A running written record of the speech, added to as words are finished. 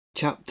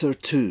Chapter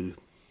 2.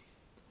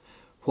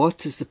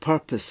 What is the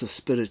purpose of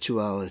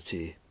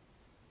spirituality?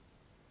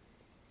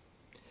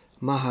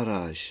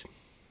 Maharaj.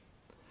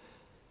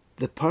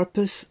 The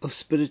purpose of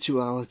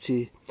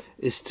spirituality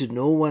is to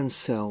know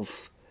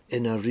oneself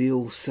in a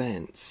real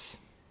sense,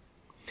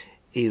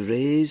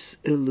 erase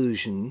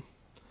illusion,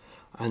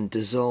 and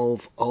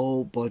dissolve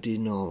all body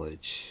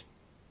knowledge.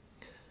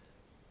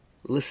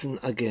 Listen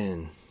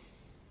again.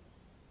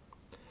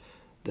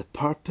 The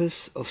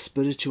purpose of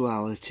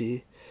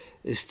spirituality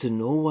is to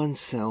know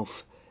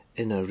oneself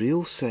in a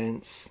real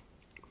sense,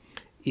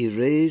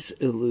 erase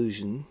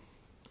illusion,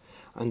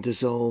 and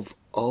dissolve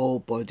all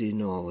body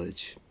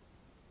knowledge.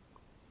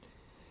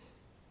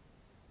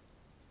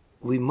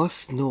 We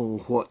must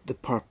know what the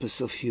purpose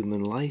of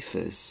human life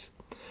is,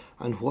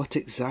 and what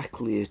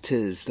exactly it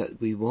is that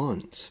we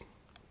want.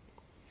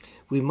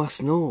 We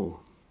must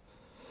know.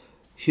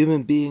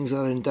 Human beings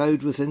are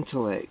endowed with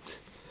intellect,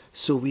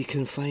 so we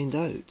can find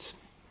out.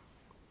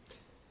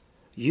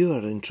 You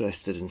are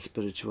interested in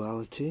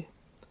spirituality.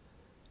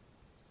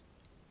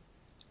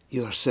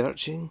 You are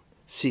searching,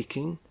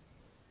 seeking,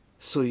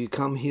 so you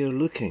come here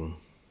looking.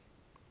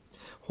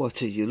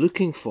 What are you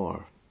looking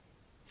for?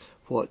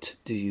 What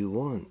do you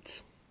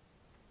want?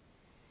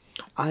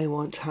 I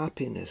want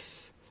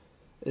happiness,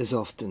 is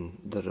often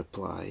the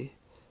reply.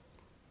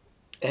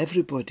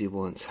 Everybody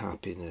wants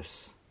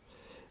happiness.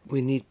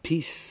 We need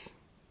peace,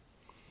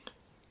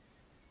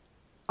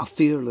 a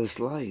fearless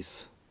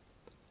life,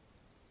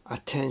 a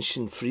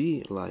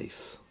tension-free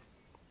life.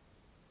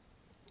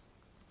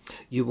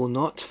 You will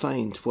not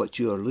find what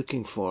you are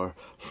looking for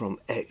from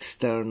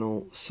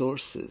external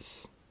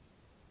sources.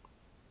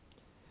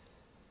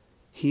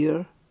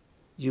 Here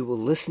you will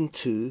listen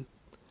to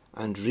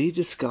and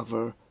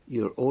rediscover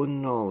your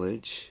own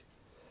knowledge,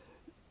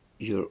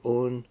 your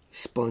own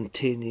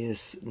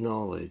spontaneous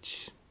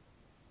knowledge.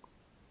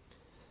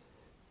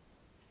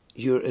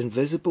 Your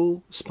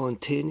invisible,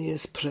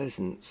 spontaneous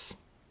presence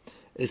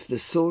is the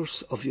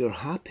source of your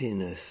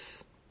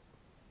happiness.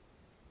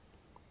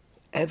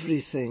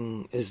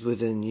 Everything is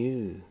within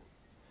you,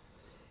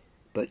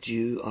 but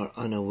you are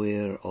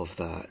unaware of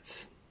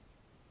that.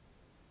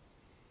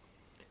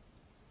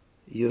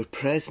 Your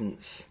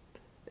presence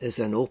is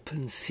an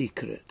open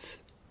secret.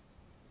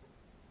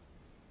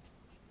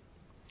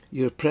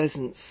 Your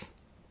presence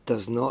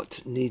does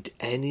not need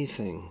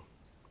anything.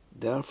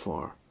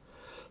 Therefore,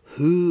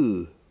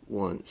 who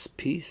wants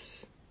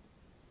peace?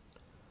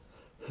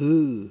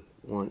 Who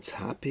wants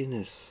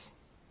happiness?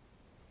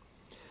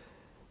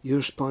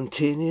 Your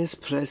spontaneous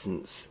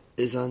presence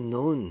is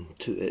unknown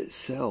to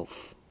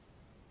itself.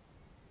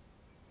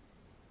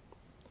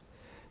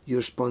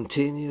 Your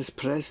spontaneous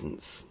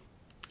presence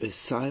is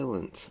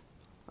silent,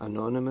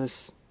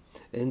 anonymous,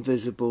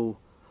 invisible,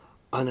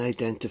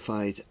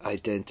 unidentified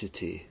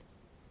identity.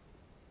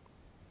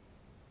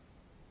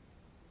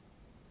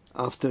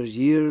 After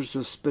years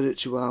of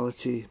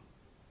spirituality,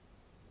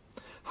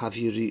 have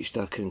you reached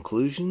a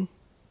conclusion?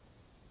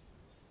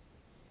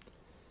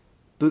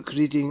 Book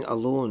reading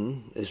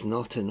alone is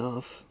not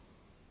enough.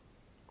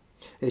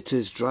 It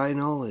is dry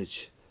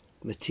knowledge,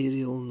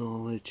 material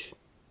knowledge.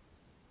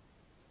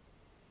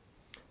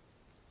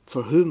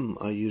 For whom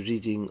are you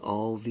reading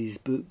all these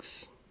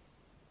books?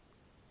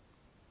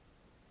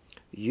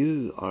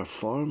 You are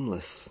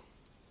formless.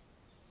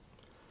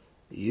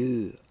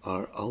 You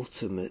are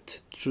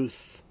ultimate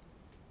truth.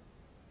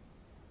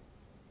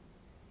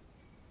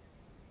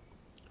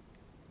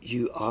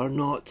 You are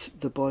not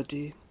the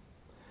body.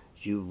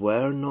 You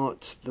were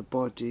not the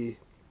body.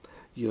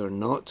 You are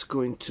not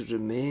going to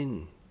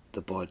remain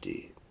the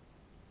body.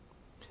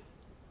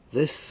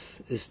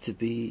 This is to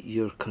be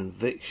your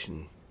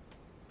conviction.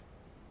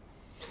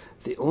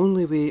 The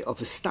only way of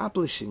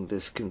establishing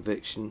this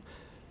conviction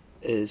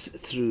is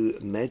through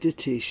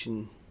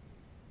meditation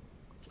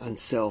and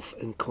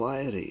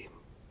self-inquiry.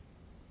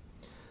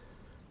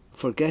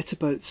 Forget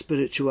about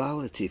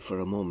spirituality for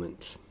a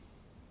moment.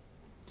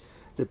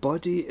 The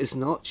body is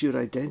not your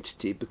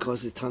identity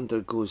because it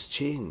undergoes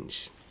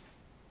change.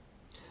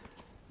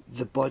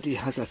 The body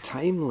has a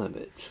time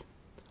limit.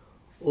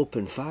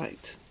 Open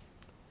fact.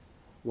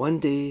 One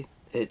day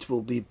it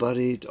will be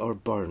buried or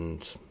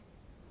burned.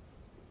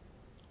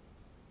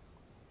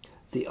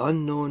 The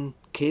unknown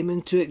came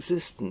into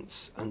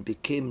existence and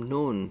became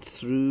known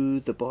through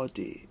the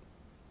body.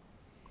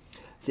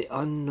 The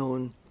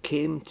unknown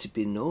came to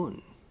be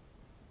known.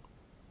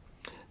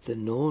 The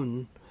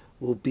known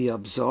will be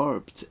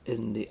absorbed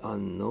in the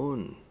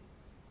unknown.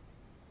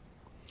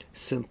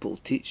 Simple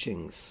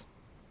teachings.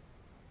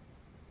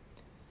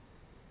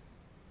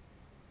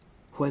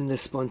 When the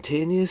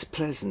spontaneous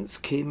presence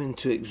came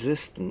into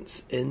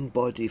existence in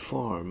body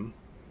form,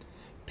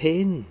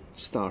 pain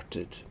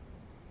started.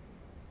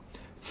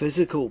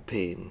 Physical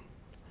pain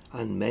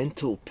and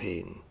mental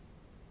pain.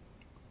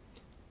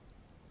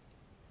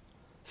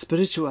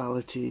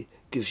 Spirituality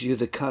gives you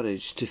the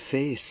courage to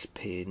face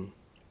pain.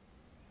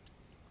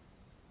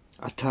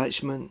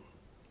 Attachment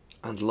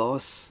and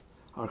loss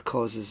are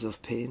causes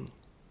of pain.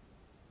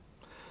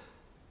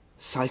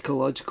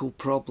 psychological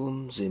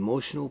problems,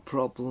 emotional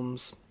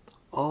problems,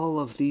 all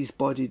of these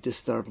body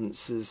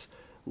disturbances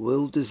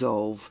will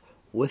dissolve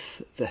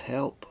with the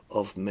help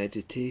of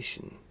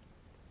meditation.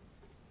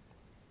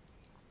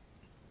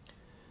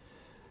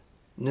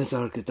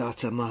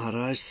 Nisargadatta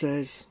Maharaj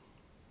says,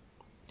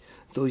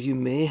 though you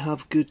may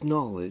have good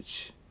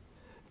knowledge,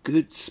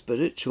 good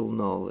spiritual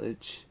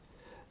knowledge,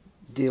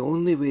 the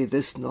only way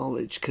this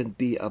knowledge can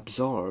be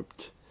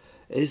absorbed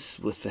is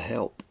with the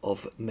help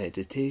of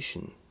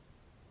meditation.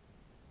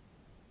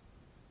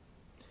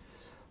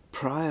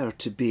 Prior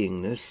to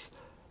beingness,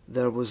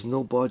 there was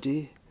no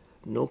body,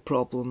 no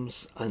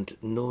problems, and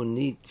no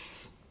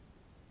needs.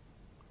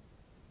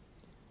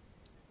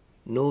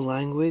 No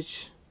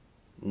language,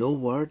 no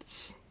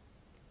words,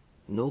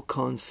 no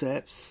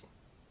concepts.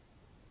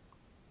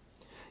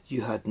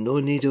 You had no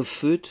need of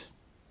food,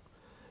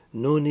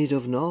 no need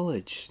of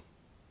knowledge,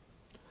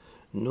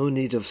 no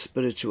need of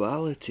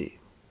spirituality.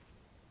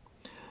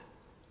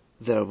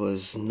 There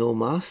was no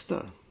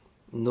master,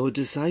 no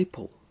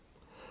disciple,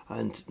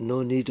 and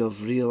no need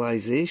of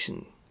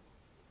realization.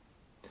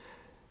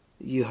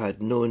 You had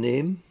no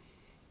name,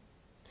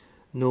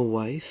 no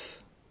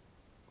wife,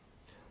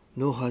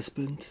 no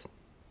husband,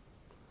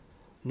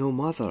 no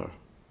mother,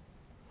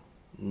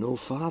 no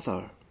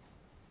father,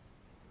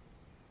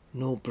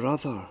 no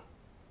brother,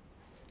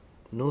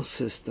 no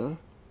sister,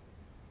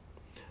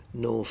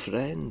 no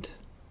friend.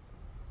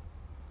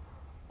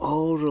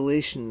 All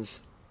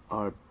relations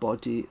are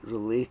body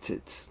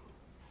related.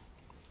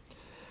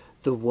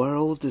 The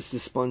world is the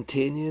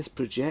spontaneous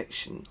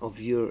projection of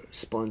your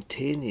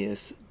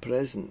spontaneous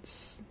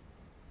presence.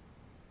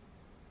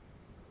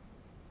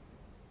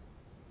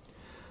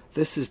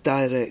 This is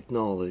direct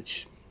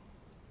knowledge.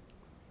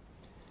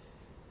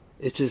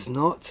 It is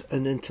not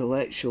an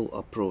intellectual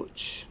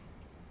approach,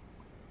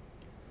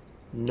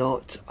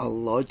 not a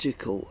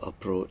logical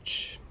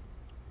approach,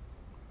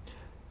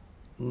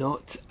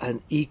 not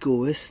an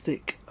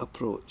egoistic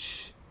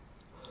approach,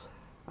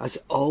 as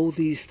all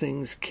these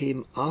things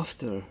came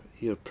after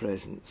your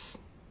presence.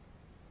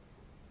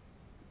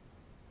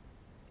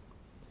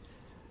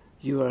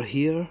 You are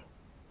here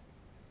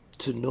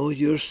to know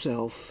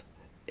yourself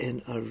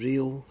in a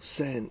real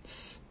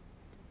sense,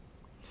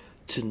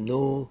 to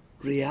know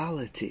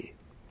reality.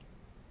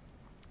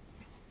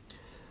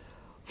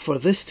 For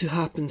this to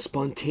happen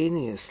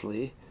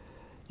spontaneously,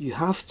 you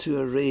have to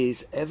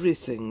erase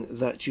everything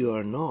that you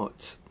are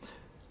not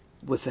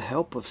with the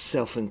help of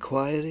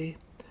self-inquiry,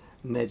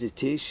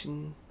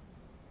 meditation,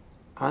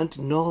 and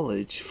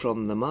knowledge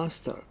from the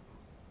Master.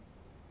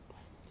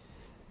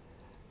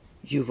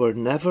 You were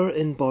never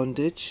in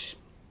bondage.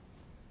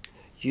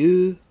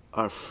 You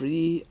are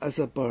free as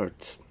a bird.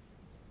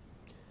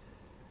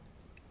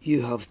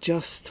 You have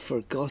just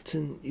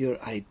forgotten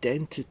your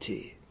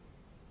identity.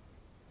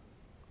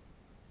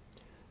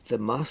 The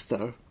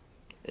Master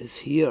is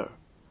here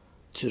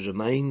to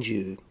remind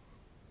you.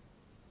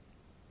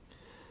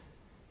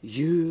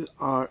 You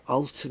are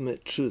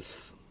ultimate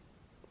truth,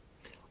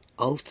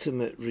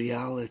 ultimate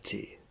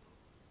reality,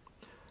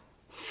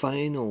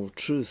 final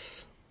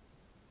truth.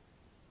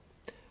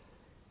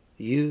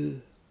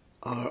 You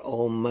are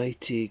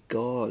Almighty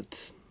God.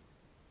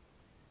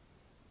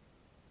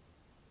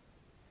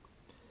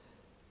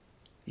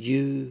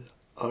 You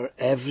are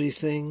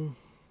everything,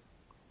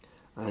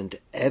 and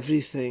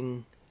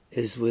everything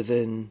is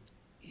within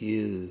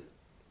you.